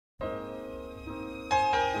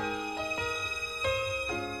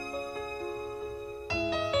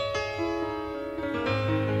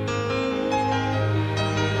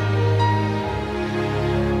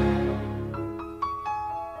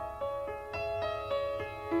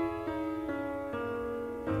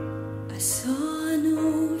saw an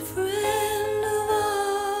old friend of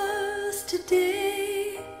ours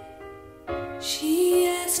today. She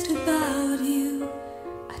asked about you.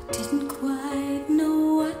 I didn't quite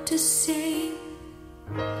know what to say.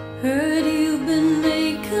 Heard you've been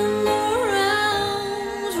making the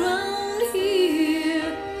rounds round here,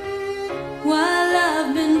 while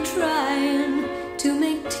I've been trying to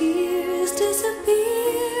make tears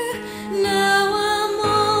disappear. Now I'm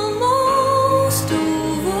almost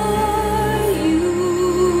over you.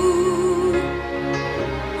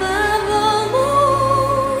 I've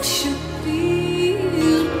almost shook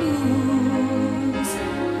these blues.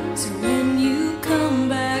 So when you come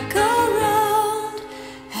back around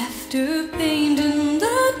after painting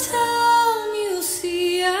the town, you'll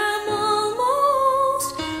see I'm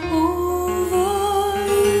almost over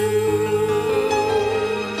you.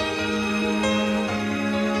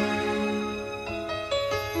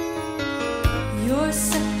 You're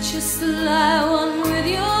such a sly one with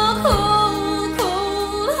your cold,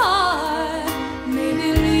 cold heart. Maybe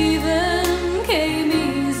leaving came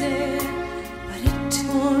easy, but it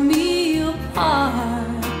tore me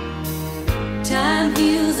apart. Time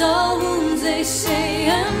heals all wounds, they say,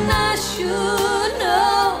 and I should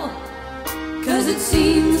know, 'cause it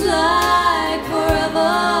seems